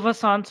 Just move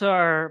us on to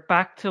our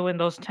back to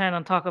Windows 10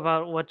 and talk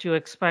about what you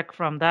expect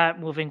from that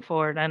moving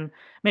forward, and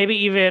maybe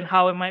even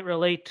how it might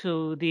relate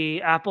to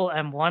the Apple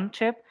M1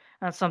 chip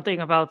and something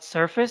about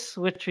Surface,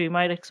 which we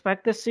might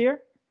expect this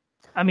year.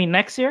 I mean,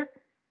 next year.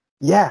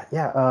 Yeah,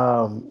 yeah.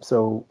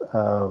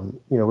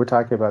 We're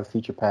talking about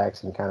feature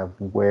packs and kind of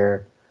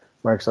where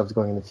Microsoft's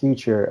going in the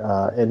future.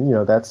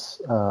 And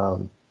that's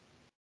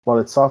while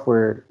it's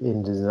software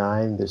in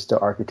design, there's still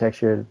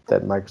architecture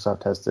that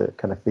Microsoft has to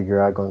kind of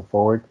figure out going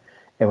forward.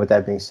 And with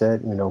that being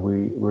said,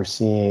 we're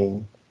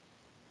seeing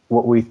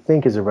what we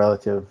think is a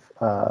relative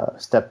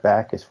step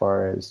back as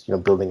far as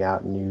building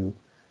out new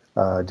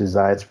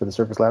designs for the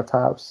Surface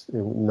laptops,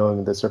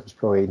 knowing that Surface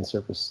Pro 8 and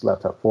Surface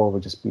Laptop 4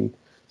 would just be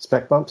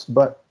spec bumps.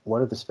 But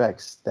one of the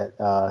specs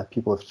that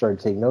people have started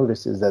to take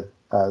notice is that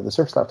the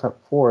Surface Laptop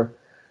 4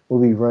 will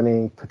be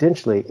running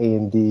potentially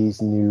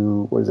AMD's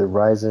new, what is it,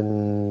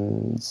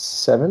 Ryzen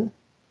 7?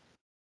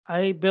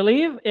 I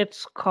believe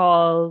it's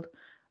called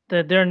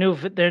their new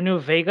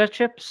Vega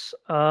chips.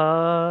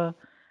 AMD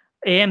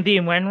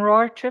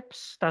Wenroar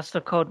chips. That's the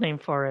code name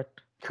for it.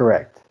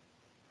 Correct.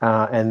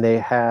 And they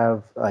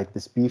have like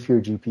this beefier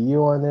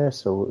GPU on there,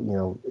 so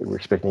we're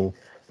expecting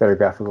better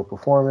graphical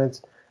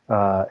performance.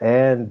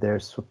 And they're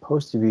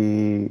supposed to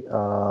be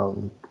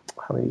how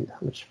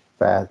much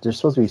fast? They're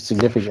supposed to be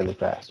significantly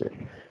faster.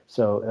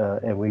 So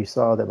and we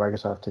saw that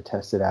Microsoft had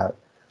tested out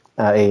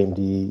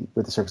AMD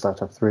with the Surface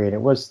Laptop 3, and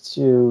it was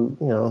to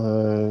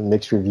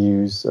mixed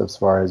reviews as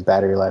far as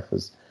battery life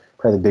was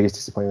probably the biggest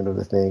disappointment of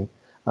the thing.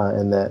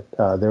 And that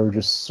there were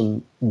just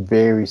some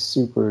very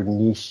super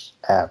niche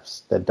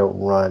apps that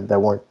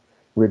weren't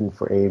written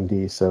for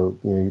AMD. So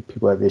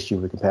people have issue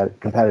with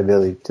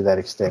compatibility to that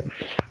extent.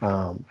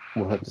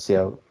 We'll have to see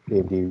how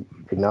AMD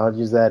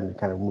acknowledges that and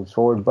kind of moves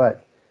forward.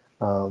 But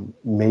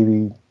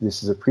maybe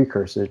this is a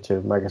precursor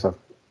to Microsoft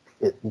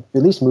at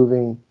least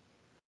moving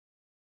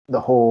the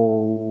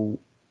whole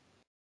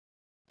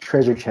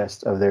treasure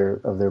chest of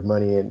their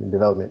money and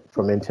development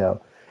from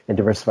Intel and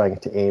diversifying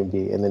it to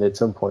AMD, and then at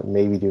some point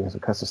maybe doing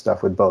some custom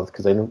stuff with both,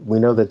 because we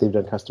know that they've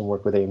done custom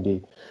work with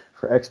AMD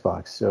for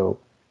Xbox. So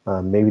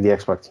maybe the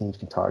Xbox teams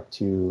can talk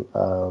to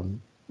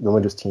the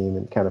Windows team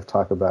and kind of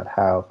talk about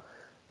how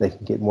they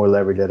can get more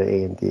leverage out of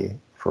AMD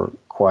for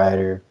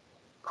quieter,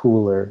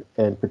 cooler,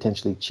 and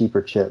potentially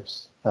cheaper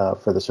chips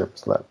for the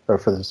Surface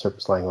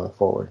line going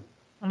forward.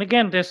 And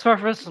again, the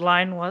Surface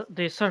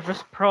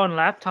Pro and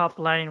laptop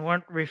line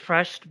weren't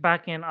refreshed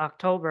back in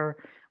October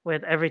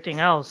with everything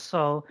else.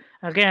 So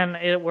again,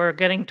 we're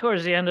getting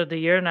towards the end of the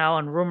year now,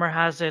 and rumor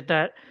has it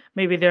that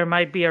maybe there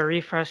might be a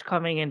refresh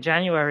coming in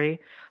January.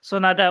 So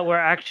now that we're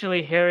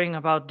actually hearing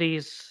about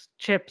these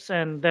chips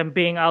and them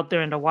being out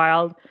there in the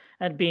wild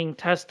and being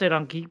tested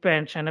on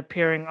Geekbench and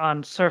appearing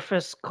on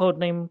Surface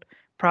codenamed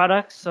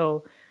products,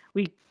 so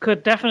we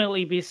could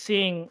definitely be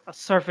seeing a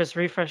Surface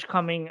refresh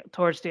coming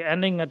towards the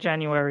ending of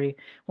January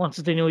once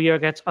the new year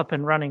gets up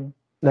and running.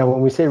 Now,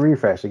 when we say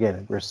refresh,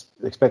 again, we're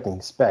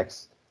expecting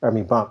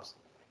bumps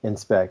in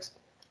specs.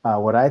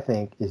 What I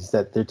think is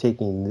that they're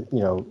taking,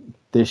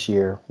 this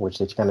year, which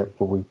they kind of,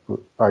 what we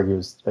argue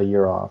is a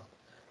year off,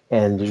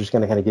 and they're just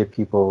going to kind of give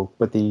people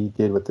what they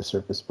did with the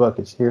Surface Book.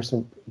 Is here's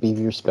some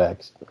beefier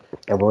specs,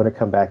 and we're going to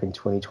come back in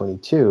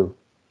 2022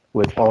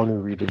 with all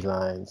new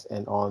redesigns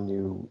and all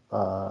new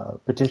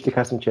potentially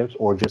custom chips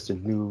or just a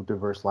new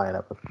diverse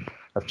lineup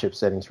of chip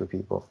settings for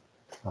people.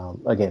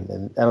 Again,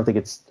 and I don't think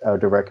it's a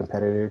direct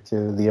competitor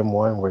to the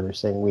M1 where they're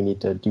saying we need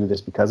to do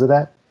this because of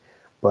that.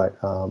 But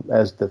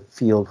as the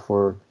field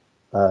for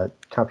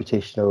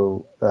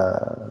computational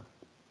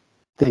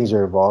things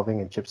are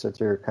evolving and chipsets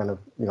are kind of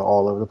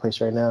all over the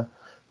place right now,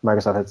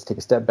 Microsoft has to take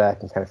a step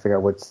back and kind of figure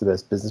out what's the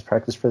best business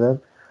practice for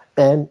them.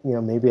 And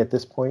maybe at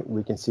this point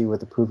we can see what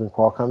the proven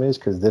Qualcomm is,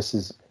 because this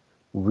is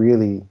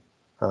really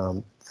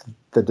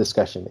the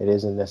discussion. It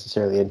isn't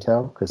necessarily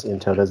Intel, because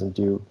Intel doesn't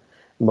do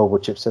mobile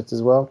chipsets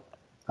as well.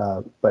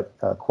 But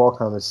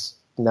Qualcomm has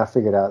now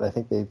figured out. I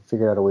think they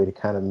figured out a way to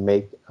kind of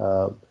make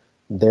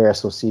their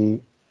SoC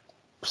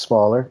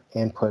smaller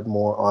and put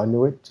more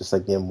onto it, just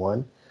like the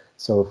M1.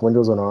 So if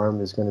Windows on ARM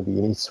is going to be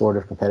any sort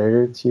of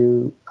competitor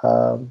to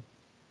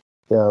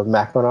the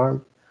Mac on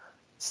ARM,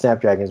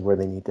 Snapdragon is where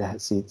they need to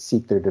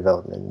seek their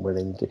development, where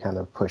they need to kind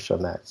of push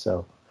on that.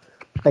 So,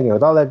 again,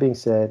 with all that being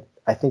said,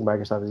 I think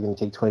Microsoft is going to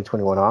take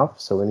 2021 off.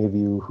 So any of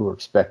you who are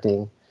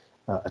expecting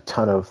a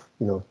ton of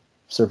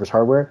Surface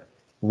hardware,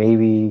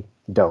 maybe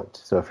don't.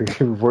 So if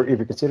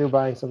you're considering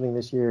buying something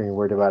this year and you're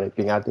worried about it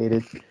being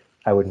outdated,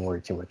 I wouldn't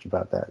worry too much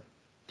about that.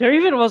 There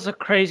even was a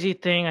crazy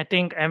thing, I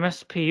think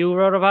MSPU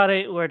wrote about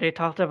it, where they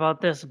talked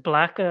about this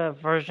black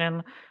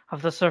version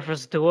of the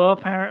Surface Duo,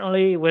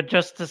 apparently, with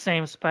just the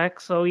same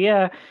specs. So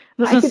yeah, it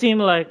doesn't seem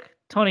like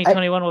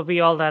 2021 will be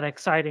all that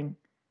exciting.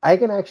 I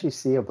can actually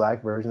see a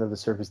black version of the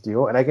Surface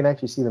Duo, and I can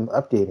actually see them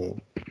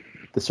updating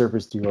the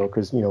Surface Duo,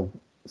 because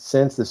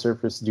since the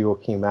Surface Duo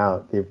came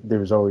out, there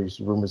was always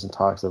rumors and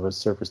talks of a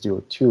Surface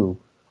Duo 2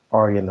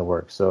 already in the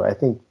works. So I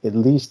think at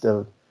least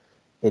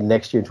in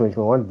next year, in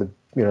 2021,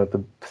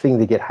 the thing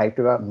they get hyped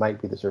about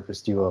might be the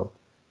Surface Duo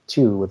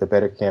 2 with a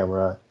better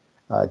camera,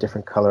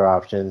 different color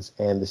options,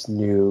 and this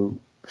new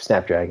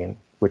Snapdragon,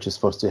 which is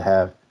supposed to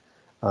have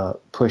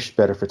push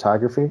better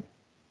photography,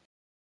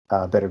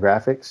 better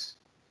graphics,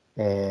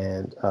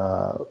 and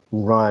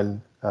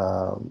run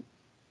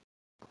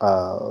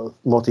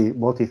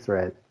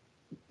multi-thread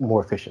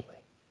more efficiently.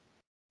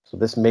 So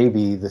this may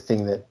be the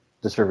thing that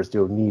the Surface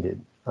Duo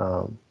needed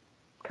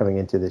coming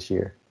into this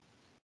year.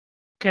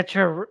 Get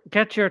your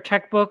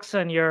checkbooks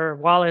and your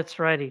wallets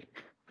ready.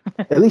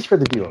 At least for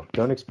the Duo.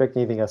 Don't expect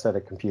anything outside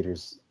of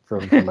computers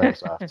from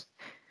Microsoft.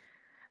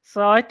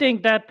 So I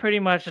think that pretty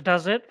much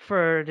does it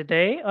for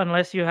today,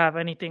 unless you have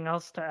anything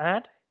else to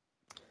add.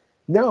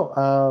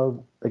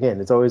 No.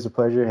 Again, it's always a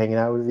pleasure hanging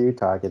out with you,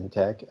 talking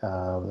tech,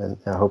 and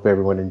I hope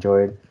everyone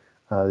enjoyed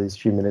these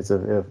few minutes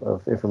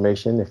of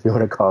information, if you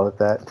want to call it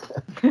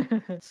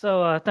that.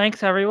 So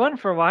thanks everyone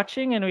for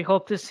watching, and we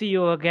hope to see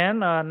you again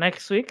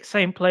next week,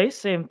 same place,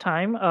 same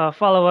time.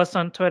 Follow us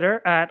on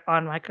Twitter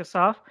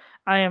 @OnMicrosoft.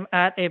 I am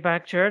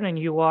 @ABackJern, and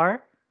you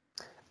are?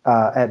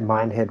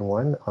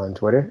 @Mindhead1 on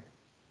Twitter.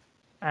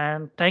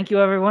 And thank you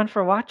everyone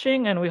for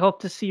watching, and we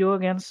hope to see you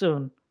again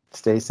soon.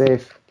 Stay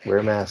safe. Wear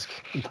a mask.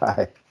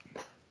 Bye.